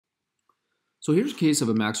So here's a case of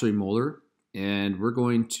a maxillary molar, and we're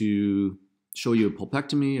going to show you a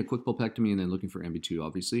pulpectomy, a quick pulpectomy, and then looking for MB2,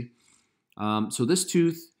 obviously. So this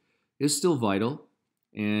tooth is still vital,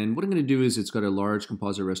 and what I'm going to do is it's got a large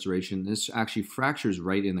composite restoration. This actually fractures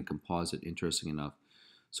right in the composite, interesting enough.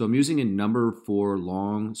 So I'm using a number 4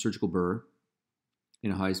 long surgical burr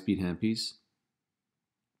in a high-speed handpiece.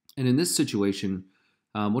 And in this situation,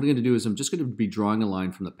 what I'm going to do is I'm just going to be drawing a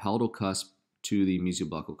line from the palatal cusp to the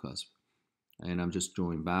mesiobuccal cusp. And I'm just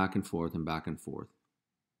drawing back and forth and back and forth.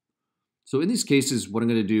 So in these cases, what I'm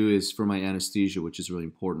going to do is for my anesthesia, which is really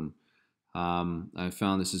important, I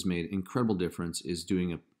found this has made incredible difference, is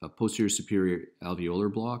doing a posterior superior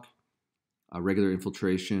alveolar block, a regular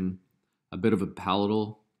infiltration, a bit of a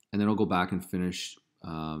palatal, and then I'll go back and finish.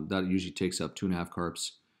 That usually takes up 2.5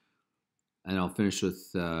 carps. And I'll finish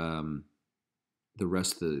with the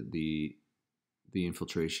rest of the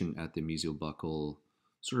infiltration at the mesiobuccal,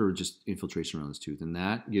 sort of just infiltration around this tooth. And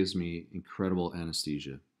that gives me incredible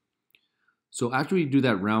anesthesia. So after we do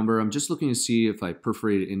that round burr, I'm just looking to see if I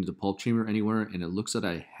perforate it into the pulp chamber anywhere, and it looks that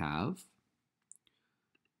I have.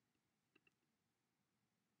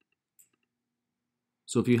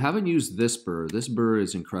 So if you haven't used this burr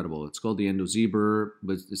is incredible. It's called the Endo Z burr,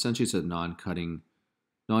 but essentially it's a non-end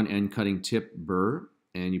cutting tip burr,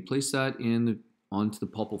 and you place that onto the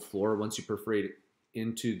pulpal floor once you perforate it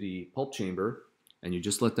into the pulp chamber, and you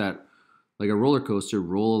just let that, like a roller coaster,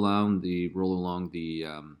 roll along the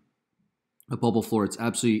pulpal floor. It's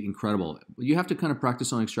absolutely incredible. You have to kind of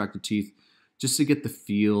practice on extracted teeth just to get the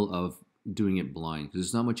feel of doing it blind, because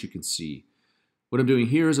there's not much you can see. What I'm doing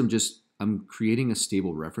here is I'm creating a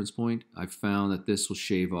stable reference point. I've found that this will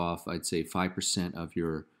shave off, I'd say, 5% of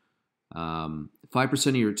your 5%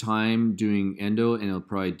 of your time doing endo, and it'll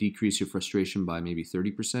probably decrease your frustration by maybe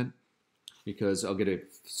 30%, because I'll get a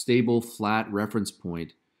stable, flat reference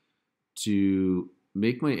point to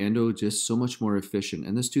make my endo just so much more efficient.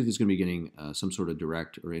 And this tooth is going to be getting some sort of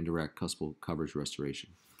direct or indirect cuspal coverage restoration.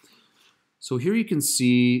 So here you can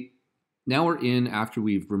see, now we're in after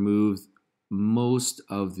we've removed most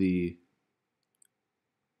of the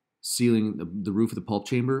ceiling, the roof of the pulp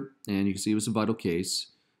chamber, and you can see it was a vital case.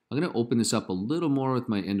 I'm going to open this up a little more with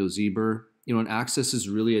my Endo Z burr. You know, an access is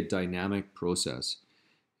really a dynamic process.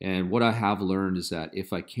 And what I have learned is that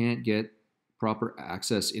if I can't get proper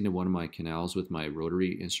access into one of my canals with my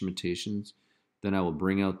rotary instrumentations, then I will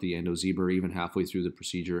bring out the Endo Z burr even halfway through the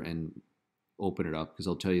procedure and open it up, because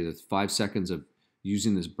I'll tell you that 5 seconds of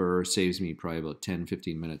using this burr saves me probably about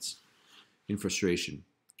 10-15 minutes in frustration.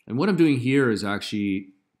 And what I'm doing here is actually,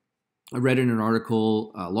 I read in an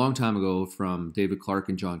article a long time ago from David Clark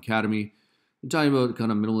and John Academy. I'm talking about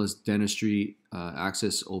kind of minimalist dentistry,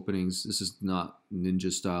 access openings. This is not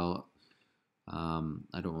ninja style.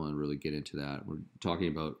 I don't want to really get into that. We're talking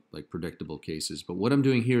about like predictable cases. But what I'm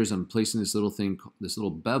doing here is I'm placing this little thing, this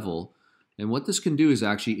little bevel. And what this can do is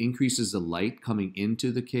actually increases the light coming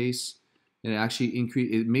into the case. And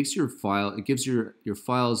it makes your file, it gives your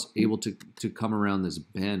files able to come around this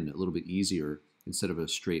bend a little bit easier instead of a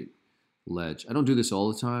straight ledge. I don't do this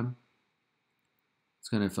all the time. It's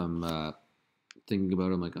kind of, if I'm thinking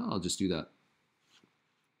about it, I'm like, oh, I'll just do that.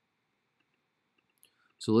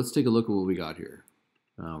 So let's take a look at what we got here.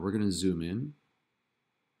 We're going to zoom in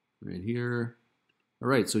right here. All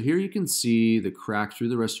right, so here you can see the crack through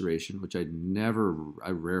the restoration, which I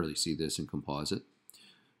rarely see this in composite.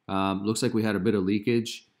 Looks like we had a bit of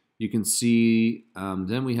leakage. You can see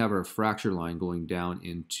then we have our fracture line going down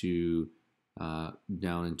into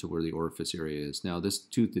where the orifice area is. Now, this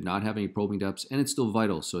tooth did not have any probing depths, and it's still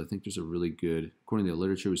vital, so I think there's a really good, according to the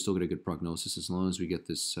literature, we still get a good prognosis as long as we get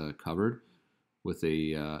this covered with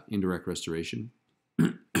a indirect restoration.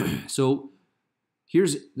 So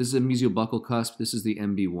this is a mesiobuccal cusp. This is the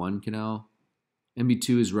MB1 canal.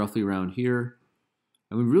 MB2 is roughly around here.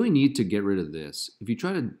 And we really need to get rid of this. If you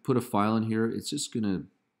try to put a file in here, it's just going to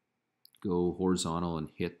go horizontal and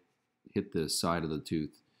hit the side of the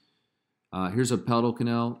tooth. Here's a palatal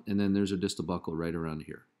canal, and then there's a distal buccal right around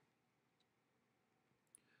here.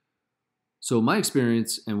 So my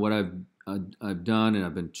experience and what I've done, and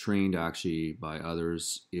I've been trained actually by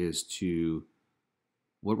others, is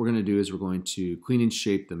what we're going to do is we're going to clean and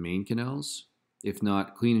shape the main canals. If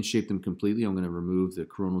not clean and shape them completely, I'm going to remove the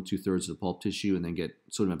coronal 2/3 of the pulp tissue and then get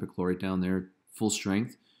sodium epichlorate down there full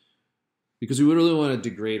strength, because we really want to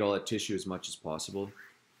degrade all that tissue as much as possible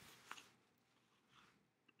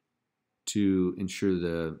to ensure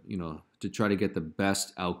to try to get the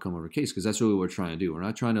best outcome of a case, because that's really what we're trying to do. We're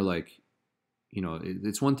not trying to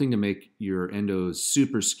it's one thing to make your endos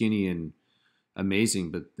super skinny and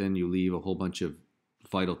amazing, but then you leave a whole bunch of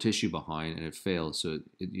vital tissue behind and it fails. So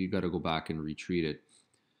you got to go back and retreat it.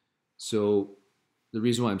 So the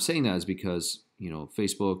reason why I'm saying that is because,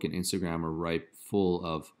 Facebook and Instagram are ripe full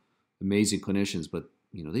of amazing clinicians, but,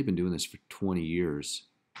 they've been doing this for 20 years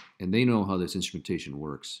and they know how this instrumentation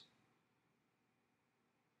works.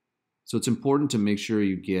 So it's important to make sure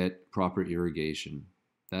you get proper irrigation.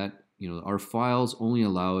 That, our files only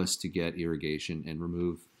allow us to get irrigation and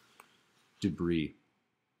remove debris.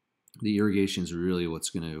 The irrigation is really what's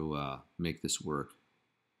going to make this work.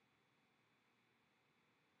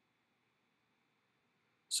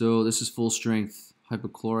 So this is full strength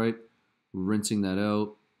hypochlorite. We're rinsing that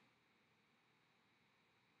out.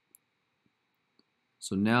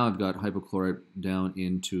 So now I've got hypochlorite down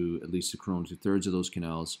into at least the coronal 2/3 of those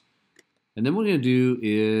canals. And then what we're going to do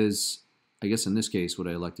is, I guess in this case, what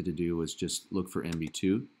I elected to do was just look for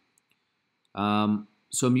MB2.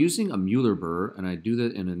 So I'm using a Molar burr, and I do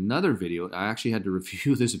that in another video. I actually had to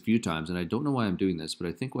review this a few times, and I don't know why I'm doing this, but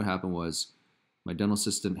I think what happened was my dental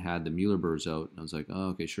assistant had the Molar burrs out, and I was like, oh,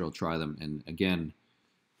 okay, sure, I'll try them. And again,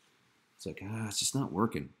 it's like, it's just not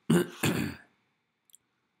working. I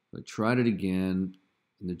tried it again,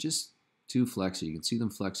 and they're just too flexy. You can see them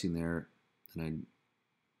flexing there.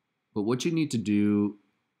 But what you need to do,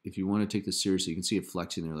 if you want to take this seriously, you can see it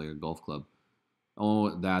flexing there like a golf club. Oh,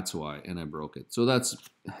 that's why, and I broke it. So that's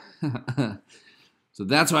so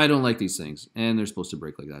that's why I don't like these things, and they're supposed to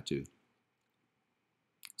break like that too.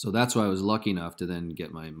 So that's why I was lucky enough to then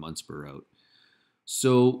get my Munspur out.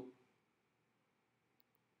 So,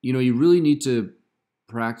 you really need to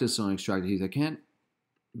practice on extracted teeth. I can't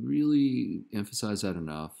really emphasize that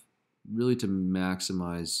enough. Really, to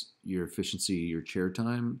maximize your efficiency, your chair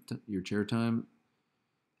time.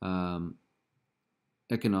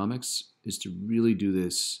 Economics is to really do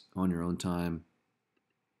this on your own time.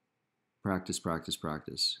 Practice, practice,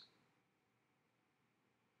 practice.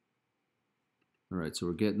 All right, so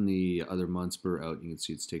we're getting the other Munspur out. You can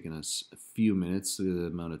see it's taken us a few minutes, the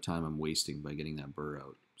amount of time I'm wasting by getting that burr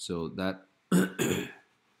out. So that,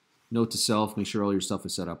 note to self, make sure all your stuff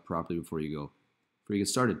is set up properly before you get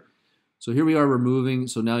started. So here we are removing,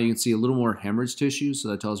 so now you can see a little more hemorrhage tissue, so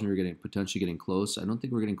that tells me we're potentially getting close. I don't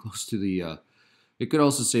think we're getting close to the, it could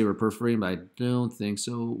also say we're perforating, but I don't think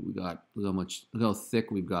so. Look how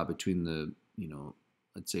thick we've got between the,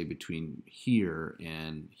 let's say between here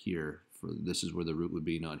and here. This is where the root would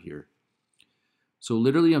be, not here. So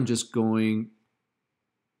literally I'm just going,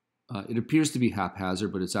 it appears to be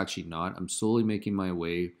haphazard, but it's actually not. I'm slowly making my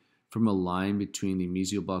way from a line between the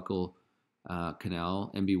mesiobuccal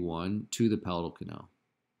canal, MB1, to the palatal canal.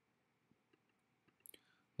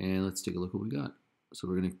 And let's take a look at what we got. So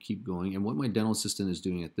we're going to keep going. And what my dental assistant is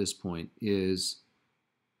doing at this point is,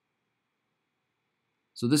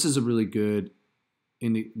 so this is a really good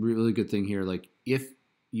thing here. Like if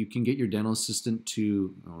you can get your dental assistant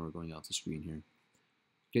to, we're going off the screen here.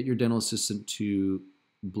 Get your dental assistant to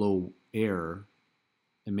blow air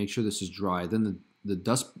and make sure this is dry. Then the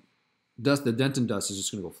dentin dust is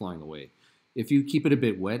just going to go flying away. If you keep it a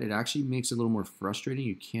bit wet, it actually makes it a little more frustrating.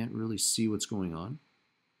 You can't really see what's going on.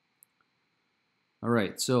 All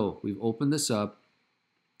right, so we've opened this up.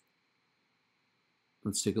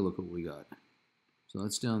 Let's take a look at what we got. So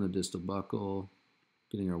that's down the distal buccal,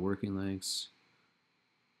 getting our working lengths.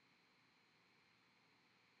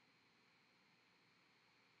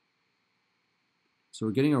 So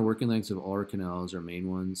we're getting our working lengths of all our canals, our main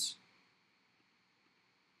ones.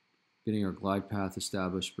 Getting our glide path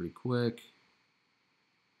established pretty quick.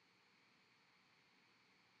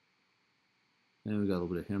 And we got a little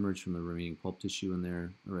bit of hemorrhage from the remaining pulp tissue in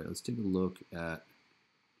there. All right, let's take a look at.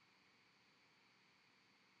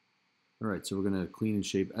 All right, so we're going to clean and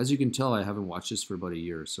shape. As you can tell, I haven't watched this for about a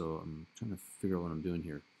year, so I'm trying to figure out what I'm doing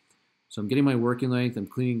here. So I'm getting my working length. I'm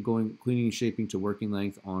cleaning and shaping to working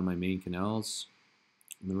length on my main canals.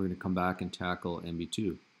 And then we're going to come back and tackle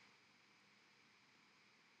MB2.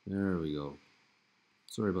 There we go.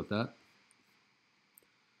 Sorry about that.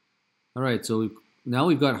 All right, so now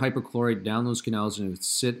we've got hypochlorite down those canals, and it's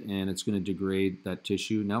sit and it's going to degrade that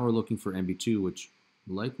tissue. Now we're looking for MB2, which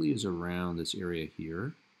likely is around this area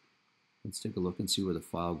here. Let's take a look and see where the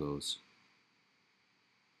file goes.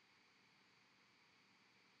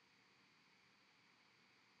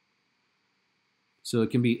 So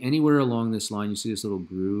it can be anywhere along this line. You see this little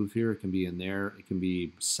groove here. It can be in there. It can be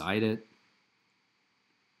beside it.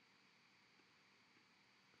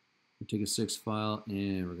 We'll take a 6 file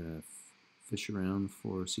and we're going to fish around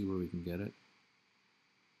see where we can get it.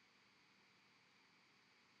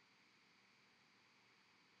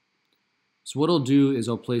 So what I'll do is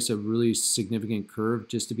I'll place a really significant curve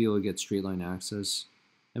just to be able to get straight line access.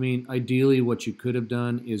 I mean, ideally what you could have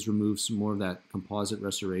done is remove some more of that composite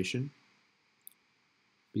restoration,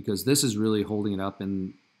 because this is really holding it up,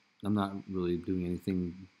 and I'm not really doing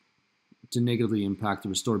anything to negatively impact the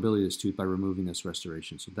restorability of this tooth by removing this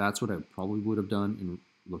restoration. So that's what I probably would have done in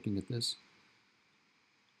looking at this.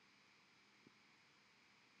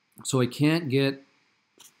 So I can't get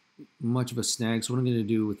much of a snag. So what I'm going to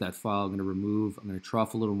do with that file, I'm going to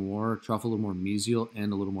trough a little more mesial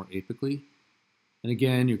and a little more apically. And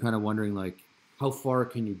again, you're kind of wondering, like, how far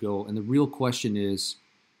can you go? And the real question is,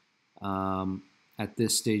 at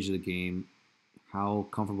this stage of the game, how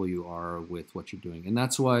comfortable you are with what you're doing. And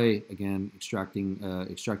that's why, again,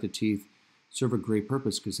 extracted teeth serve a great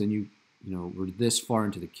purpose, because then we're this far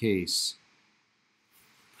into the case,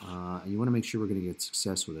 and you want to make sure we're going to get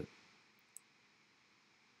success with it.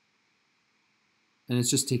 And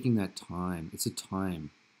it's just taking that time. It's a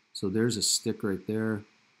time. So there's a stick right there.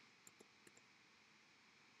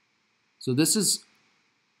 So this is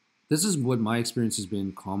what my experience has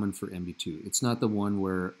been common for MB2. It's not the one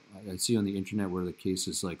where I see on the internet where the case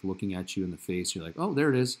is like looking at you in the face. You're like, oh,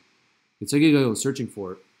 there it is. It's like you go searching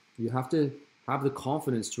for it. You have to have the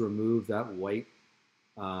confidence to remove that white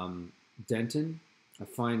dentin. I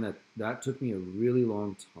find that took me a really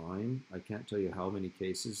long time. I can't tell you how many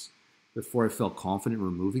cases before I felt confident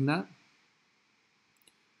removing that.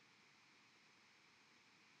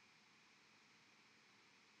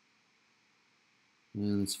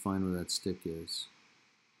 And let's find where that stick is.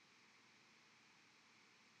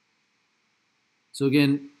 So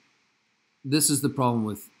again, this is the problem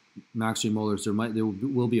with maxillary molars. There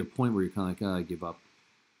will be a point where you're kind of like, I give up.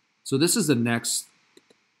 So this is the next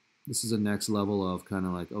level of kind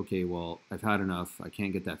of like, okay, well, I've had enough. I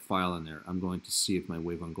can't get that file in there. I'm going to see if my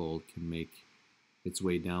Wave on Gold can make its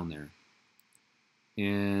way down there.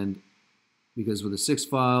 And because with a 6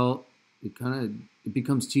 file, it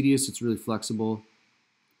becomes tedious. It's really flexible.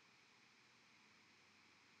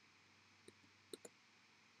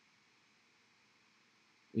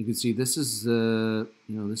 You can see this is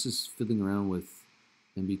this is fiddling around with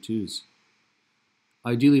MB2s.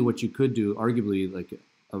 Ideally, what you could do, arguably, like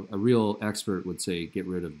a real expert would say, get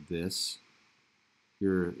rid of this.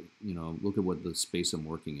 Look at what the space I'm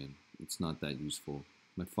working in. It's not that useful.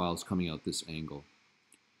 My file's coming out this angle.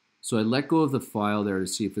 So I let go of the file there to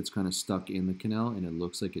see if it's kind of stuck in the canal, and it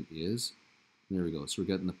looks like it is. There we go. So we're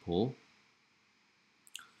getting the pull.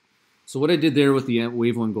 So what I did there with the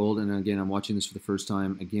Wave on Gold, and again, I'm watching this for the first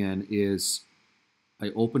time again, is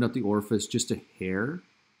I opened up the orifice just a hair,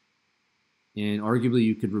 and arguably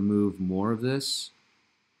you could remove more of this.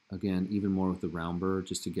 Again, even more with the round burr,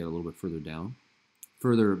 just to get a little bit further down,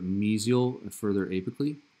 further mesial, further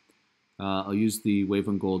apically. I'll use the Wave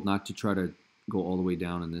on Gold not to try to go all the way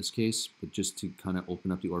down in this case, but just to kind of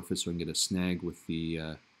open up the orifice so I can get a snag with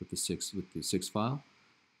the 6 file.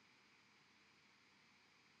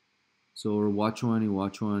 So we're watch winding.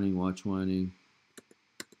 You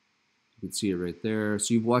can see it right there.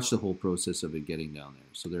 So you've watched the whole process of it getting down there.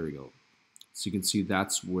 So there we go. So you can see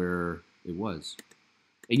that's where it was.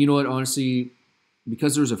 And you know what, honestly,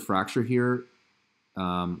 because there's a fracture here,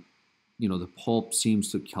 the pulp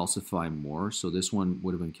seems to calcify more. So this one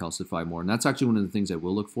would have been calcified more. And that's actually one of the things I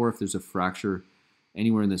will look for. If there's a fracture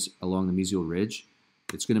anywhere along the mesial ridge,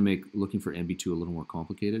 it's going to make looking for MB2 a little more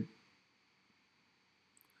complicated.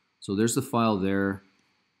 So there's the file there.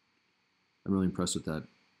 I'm really impressed with that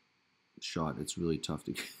shot. It's really tough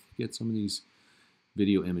to get some of these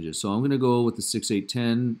video images. So I'm going to go with the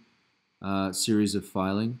 6-8-10 series of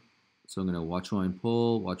filing. So I'm going to watch, wind,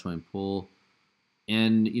 pull.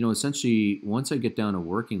 And, essentially, once I get down to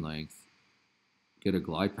working length, get a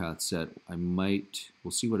glide path set,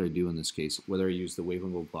 we'll see what I do in this case, whether I use the Wave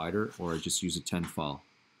and Go glider or I just use a 10 file.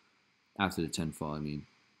 After the 10 file, I mean.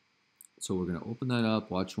 So we're going to open that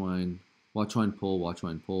up, watch, wind, pull, watch,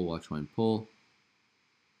 wind, pull.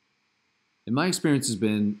 And my experience has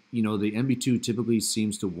been, the MB2 typically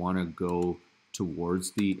seems to want to go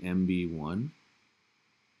towards the MB1,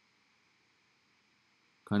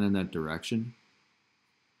 kind of in that direction.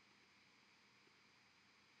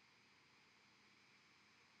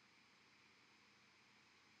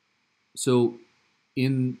 So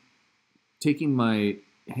in taking my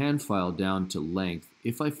hand file down to length,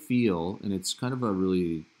 if I feel, and it's kind of a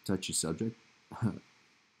really touchy subject,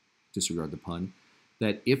 disregard the pun,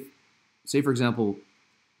 that if, say for example,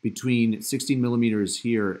 between 16 millimeters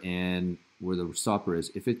here and where the stopper is,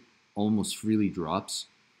 if it almost freely drops,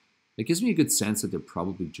 it gives me a good sense that they're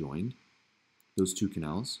probably joined, those two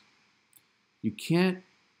canals. You can't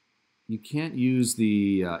use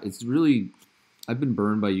the, it's really, I've been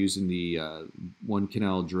burned by using the one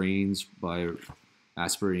canal drains by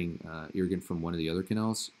aspirating irrigant from one of the other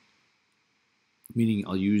canals. Meaning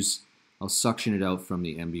I'll suction it out from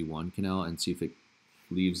the MB1 canal and see if it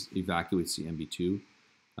evacuates the MB2.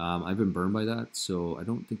 I've been burned by that, so I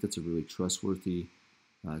don't think that's a really trustworthy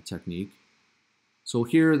technique. So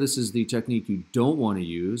here, this is the technique you don't want to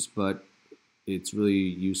use, but it's really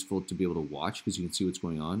useful to be able to watch because you can see what's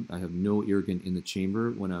going on. I have no irrigant in the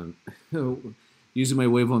chamber when I'm using my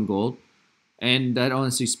Wave 1 Gold, and that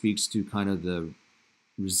honestly speaks to kind of the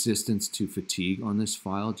resistance to fatigue on this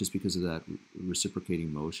file just because of that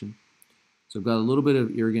reciprocating motion. So I've got a little bit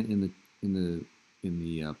of irrigant in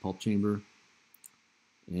the pulp chamber,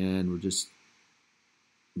 and we're just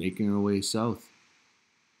making our way south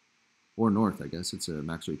or north. I guess it's a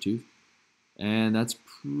maxillary tooth, and that's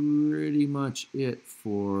pretty much it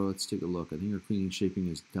for. Let's take a look. I think our cleaning shaping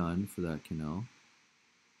is done for that canal.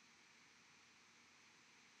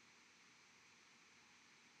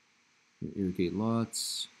 Irrigate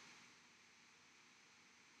lots.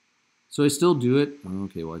 So I still do it.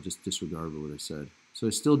 Okay, well I just disregarded what I said. So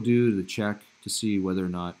I still do the check to see whether or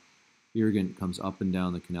not irrigant comes up and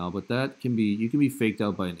down the canal, but that can be, you can be faked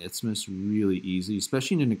out by an isthmus really easy,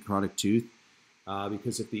 especially in a necrotic tooth,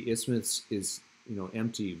 because if the isthmus is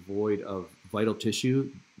empty, void of vital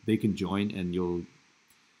tissue, they can join, and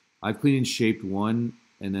I've cleaned and shaped one,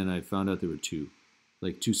 and then I found out there were two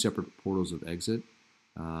separate portals of exit.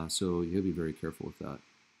 So you have to be very careful with that.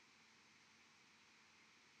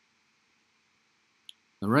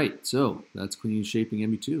 All right, so that's cleaning and shaping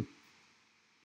MB2.